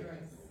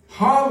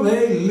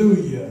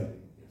 Hallelujah.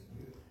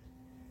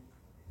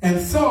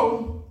 And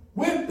so,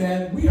 with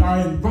that, we are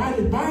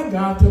invited by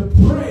God to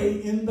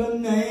pray in the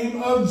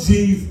name of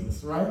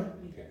Jesus, right?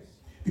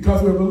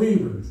 Because we're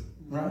believers,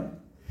 right?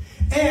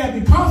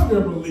 And because we're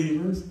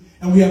believers,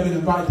 and we have been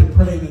invited to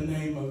pray in the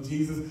name of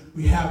Jesus,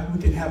 we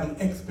can have an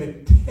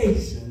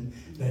expectation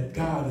that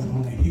God is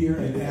going to hear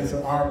and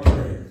answer our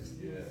prayers.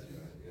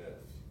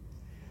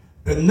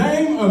 The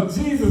name of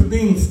Jesus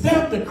being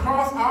stamped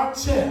across our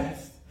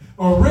chest,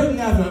 or written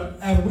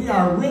as we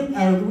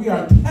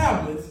are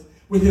tablets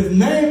with his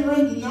name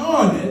written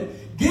on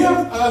it, gives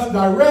us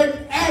direct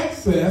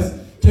access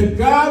to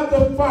God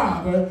the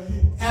Father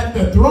at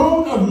the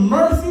throne of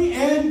mercy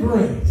and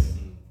grace.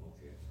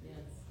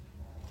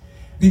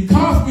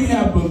 Because we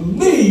have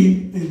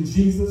believed in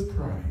Jesus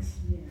Christ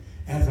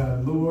as our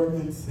Lord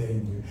and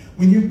Savior.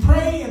 When you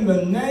pray in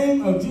the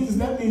name of Jesus,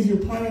 that means you're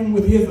praying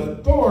with his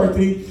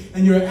authority,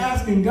 and you're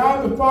asking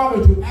God the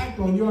Father to act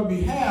on your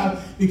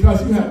behalf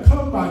because you have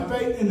come by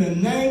faith in the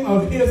name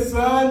of his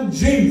Son,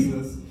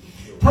 Jesus.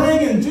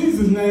 Praying in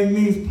Jesus' name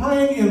means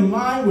praying in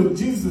line with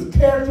Jesus'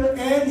 character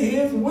and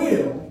his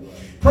will.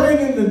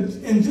 Praying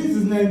in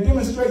Jesus' name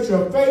demonstrates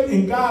your faith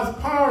in God's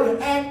power to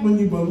act when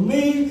you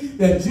believe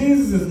that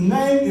Jesus'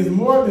 name is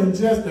more than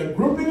just a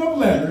grouping of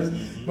letters,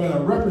 but a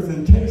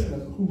representation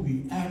of who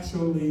he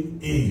actually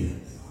is.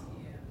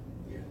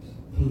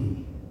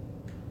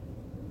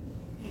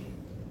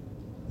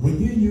 When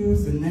you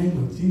use the name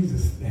of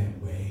Jesus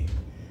that way,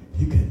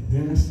 you can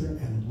minister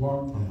and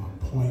walk from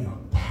a point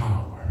of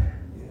power.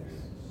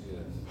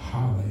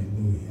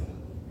 Hallelujah.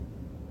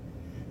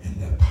 And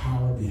the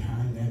power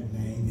behind that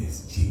name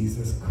is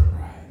Jesus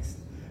Christ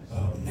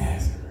of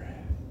Nazareth.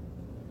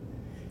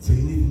 So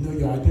you need to know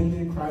your identity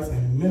in Christ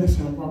and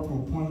minister and walk from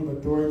a point of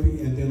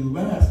authority. And then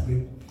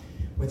lastly,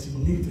 what you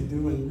need to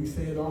do, and we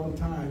say it all the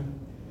time,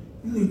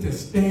 you need to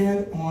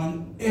stand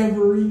on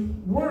every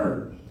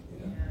word.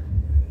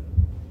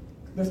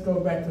 Let's go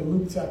back to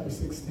Luke chapter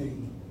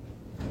 16.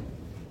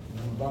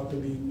 I'm about to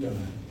be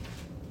done.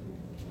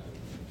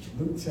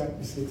 Luke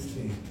chapter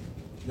 16.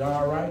 Y'all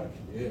all right?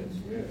 Yes,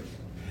 yes.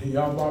 And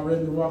y'all about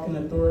ready to walk in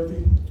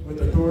authority?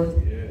 With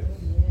authority? Yes.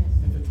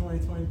 Into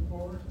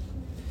 2024?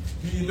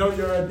 Do you know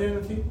your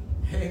identity?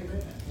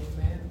 Amen.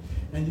 Amen.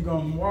 And you're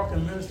going to walk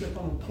and minister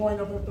from a point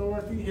of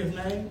authority, his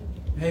name?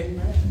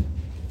 Amen.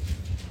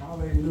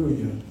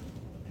 Hallelujah.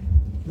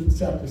 Luke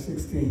chapter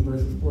 16,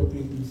 verses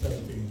 14 through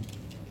 17.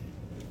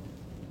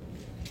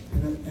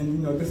 And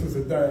you know, this was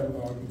a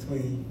dialogue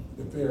between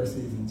the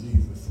Pharisees and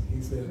Jesus.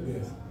 He said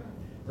this.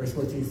 Verse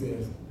 14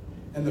 says,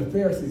 and the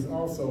Pharisees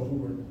also, who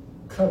were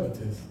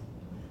covetous,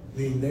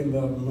 meaning they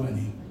loved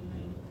money,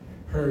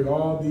 heard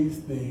all these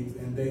things,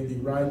 and they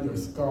derided or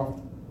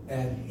scoffed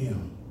at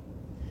him.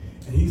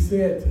 And he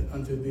said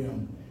unto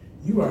them,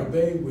 you are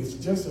they which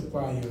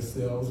justify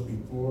yourselves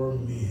before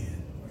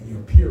men, or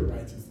you're pure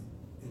righteous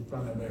in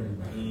front of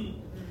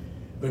everybody.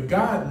 But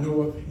God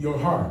knoweth your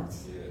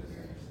hearts.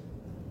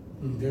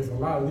 There's a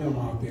lot of them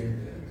out there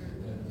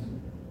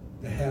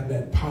that have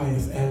that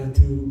pious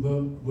attitude,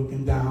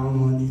 looking down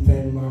on you,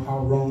 thinking about how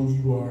wrong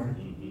you are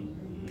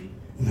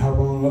and how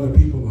wrong other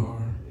people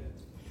are,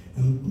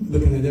 and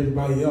looking at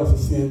everybody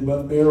else's sin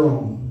but their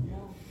own.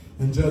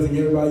 and judging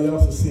everybody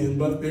else's sin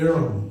but their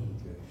own,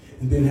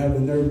 and then have the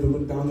nerve to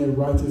look down their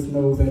righteous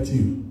nose at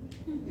you.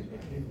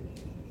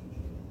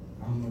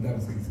 I don't know if that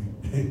was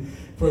easy.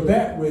 For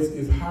that which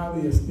is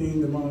highly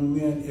esteemed among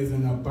men is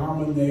an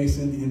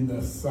abomination in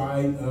the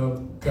sight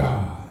of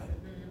God.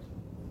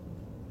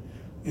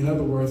 In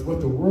other words, what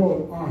the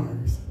world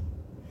honors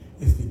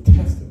is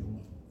detestable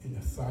in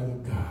the sight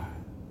of God.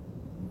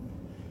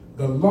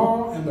 The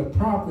law and the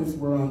prophets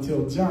were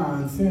until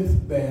John, since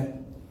that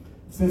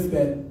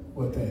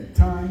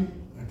time,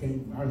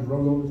 I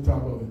roll over the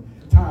top of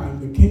it. Time,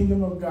 the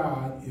kingdom of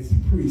God is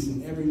preached,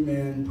 and every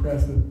man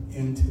presseth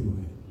into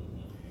it.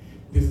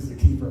 This is the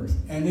key verse.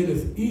 And it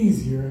is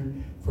easier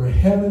for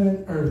heaven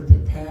and earth to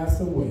pass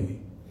away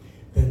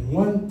than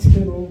one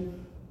tittle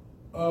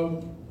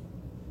of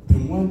the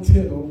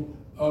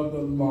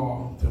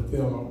law to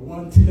fail, or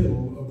one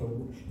tittle of the.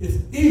 It's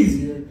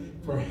easier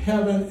for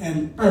heaven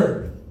and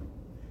earth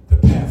to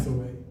pass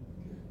away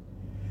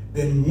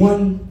than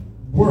one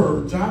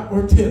word, jot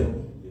or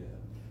tittle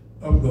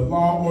of the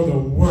law or the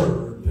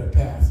word to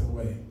pass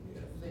away.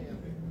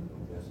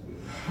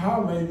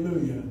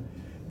 Hallelujah.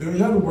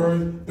 In other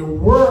words, the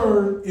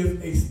word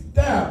is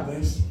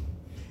established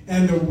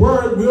and the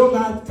word will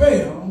not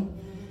fail.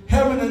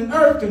 Heaven and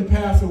earth can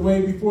pass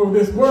away before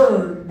this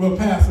word will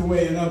pass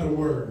away, in other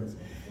words.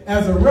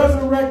 As a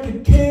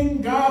resurrected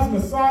King, God's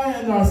Messiah,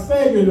 and our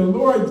Savior, the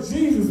Lord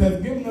Jesus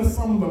has given us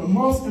some of the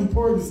most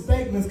important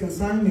statements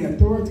concerning the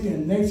authority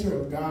and nature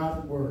of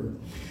God's word.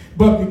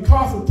 But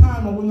because of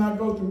time, I will not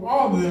go through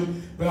all of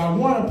them, but I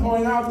want to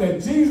point out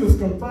that Jesus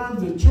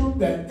confirms the truth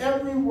that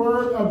every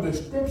word of the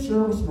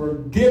scriptures were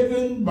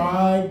given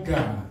by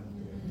God.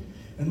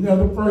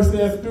 Another verse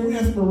says through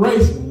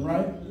inspiration,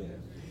 right?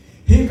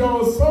 He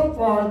goes so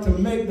far to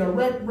make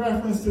direct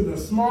reference to the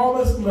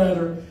smallest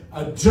letter,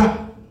 a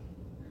jot,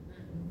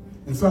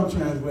 in some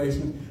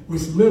translations,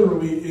 which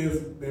literally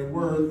is the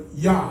word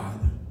yod,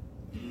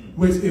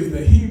 which is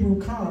the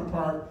Hebrew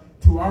counterpart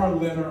to our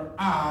letter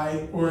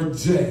I or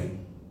J.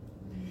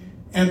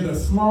 And the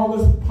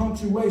smallest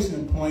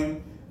punctuation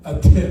point, a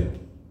tittle.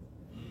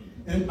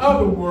 In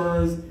other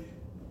words,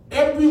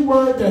 every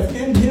word that's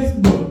in his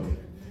book,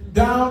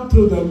 down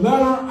to the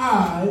letter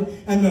I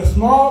and the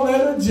small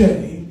letter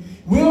J,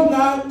 will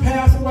not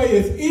pass away.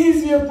 It's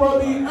easier for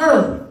the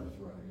earth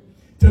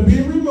to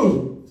be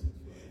removed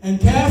and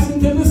cast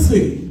into the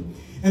sea,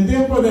 and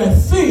then for that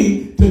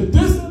sea to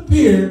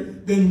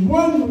disappear than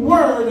one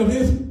word of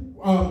his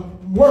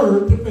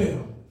word to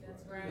fail.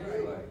 That's right.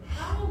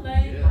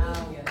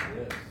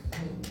 Hallelujah.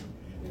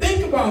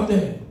 Think about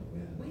that.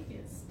 We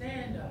can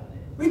stand on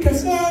it. We can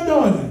stand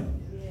on it.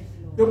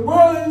 The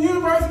world and the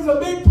universe is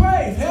a big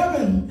place.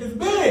 Heaven is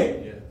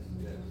big.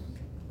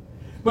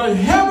 But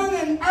heaven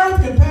and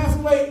earth can pass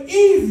away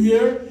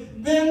easier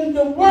than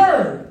the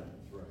word.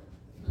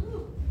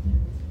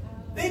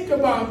 Think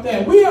about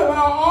that. We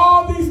allow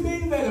all these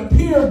things that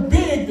appear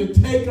big to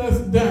take us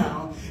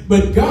down,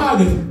 but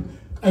God is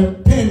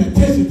paying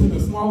attention to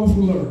the smallest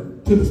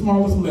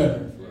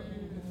letter.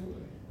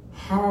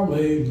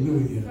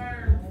 Hallelujah.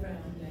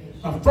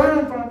 A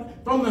firm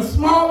from the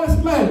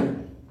smallest letter.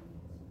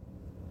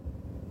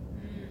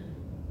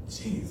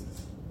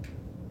 Jesus.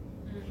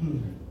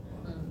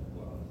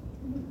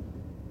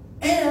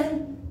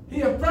 And he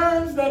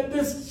affirms that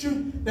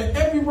that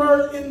every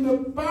word in the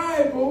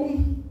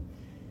Bible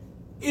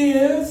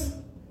is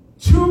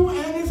true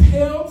and is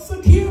held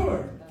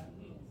secure.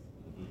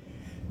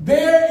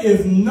 There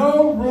is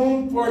no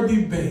room for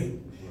debate.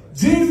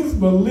 Jesus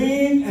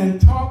believed and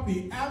taught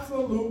the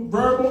absolute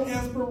verbal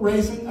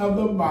inspiration of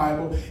the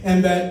Bible,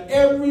 and that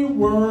every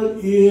word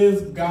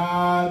is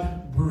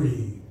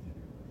God-breathed.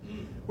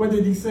 What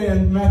did he say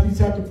in Matthew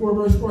chapter 4,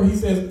 verse 4? He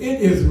says,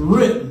 "It is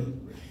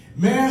written,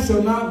 man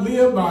shall not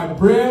live by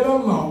bread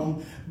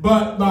alone,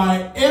 but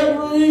by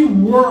every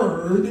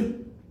word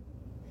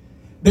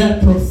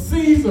that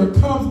proceeds or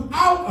comes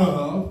out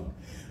of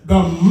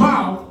the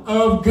mouth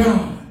of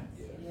God."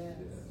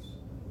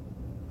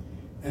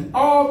 And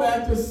all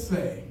that to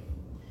say,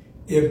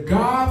 if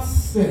God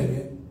said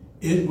it,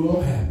 it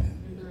will happen.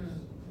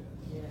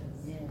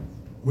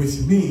 Which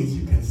means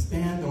you can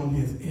stand on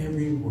his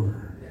every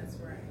word. That's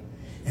right.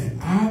 And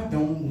I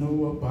don't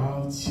know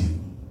about you,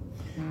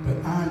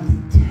 but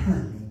I'm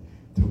determined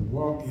to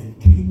walk in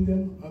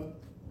kingdom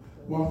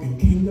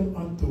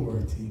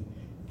authority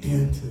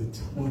into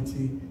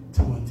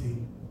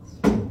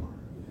 2024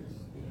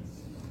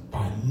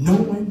 by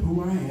knowing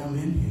who I am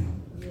in him.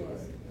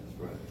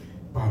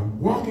 By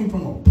walking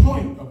from a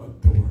point of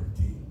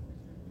authority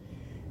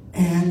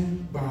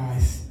and by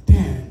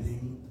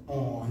standing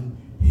on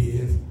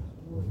his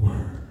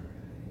word.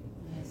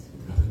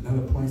 Because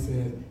another point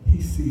says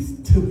he sees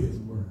to his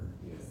word.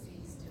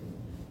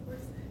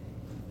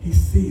 He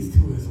sees to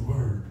his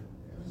word.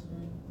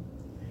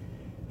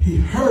 He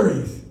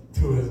hurries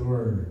to his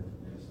word.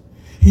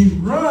 He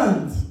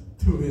runs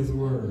to his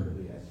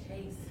word.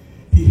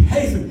 He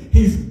hastens.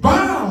 He's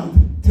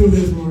bound to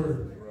his word.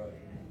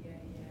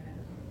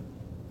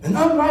 And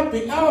unlike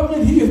the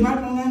elephant, he is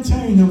not going to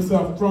unchain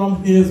himself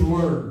from his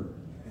word.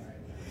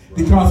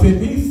 Because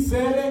if he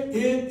said it,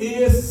 it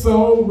is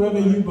so, whether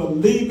you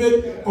believe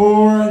it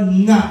or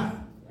not.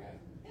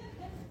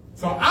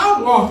 So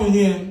I'm walking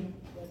in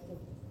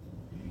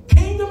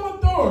kingdom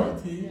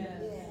authority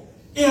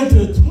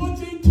into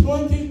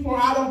 2024.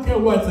 I don't care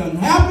what's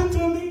happened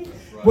to me,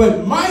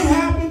 what might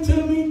happen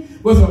to me,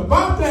 what's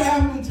about to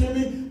happen to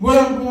me, what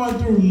I'm going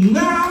through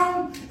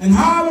now, and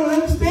how I don't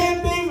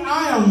understand things.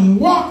 I am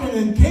walking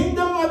in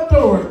kingdom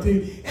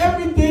authority.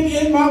 Everything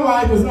in my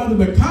life is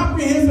under the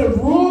comprehensive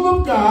rule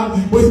of God,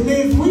 which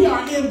means we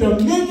are in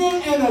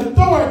dominion and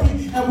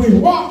authority, and we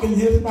walk in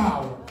his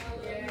power.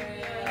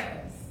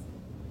 Yes.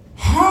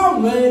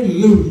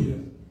 Hallelujah.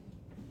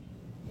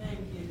 Thank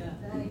you, God.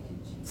 Thank you,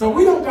 Jesus. So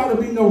we don't got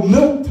to be no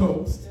milk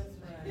toast,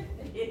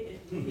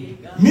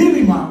 Right.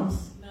 Minnie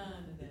Mouse, None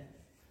of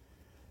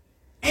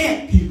that.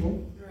 ant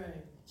people. Right.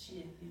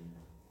 Chicken.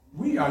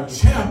 We are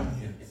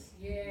champions.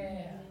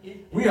 Yeah.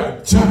 We are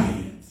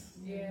giants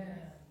Yeah.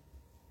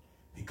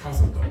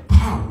 because of the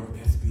power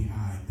that's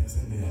behind us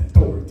and the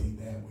authority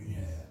that we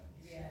have.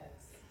 Yes.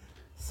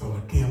 So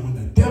again, when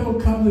the devil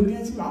comes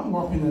against you, I'm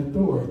walking in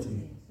authority.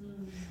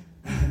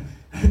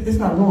 It's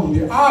not wrong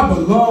there. I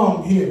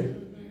belong here.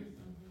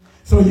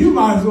 So you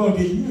might as well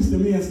get used to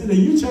me. Instead of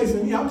you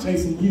chasing me, I'm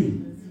chasing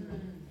you.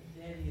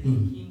 Daddy is the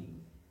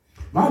king.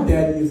 My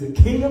daddy is the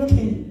King of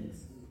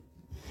Kings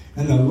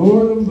and the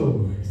Lord of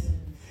Lords.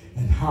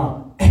 And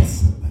how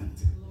excellent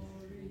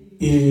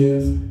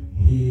is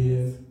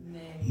his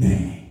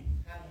name.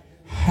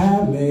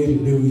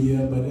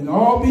 Hallelujah. But it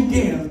all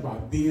begins by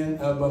being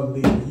a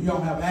believer. You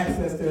don't have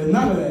access to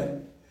none of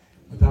that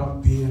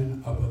without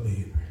being a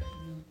believer.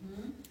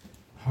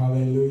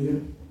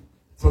 Hallelujah.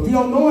 So if you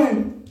don't know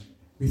him,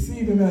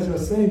 receive him as your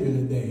Savior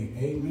today.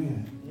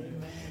 Amen.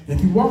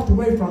 If you walked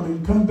away from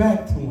him, come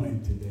back to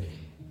him today.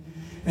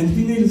 And if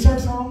you need a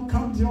church home,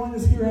 come join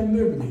us here at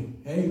Liberty.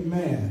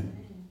 Amen.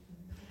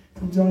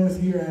 Come join us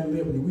here at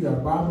Liberty. We are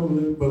Bible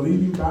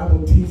believing,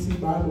 Bible teaching,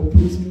 Bible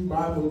preaching,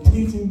 Bible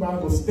teaching,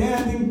 Bible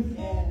standing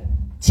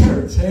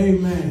church.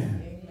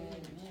 Amen.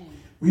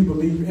 We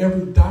believe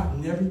every dot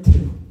and every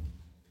tittle.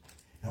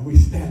 And we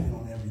stand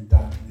on every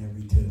dot and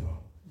every tittle.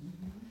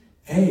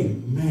 Amen.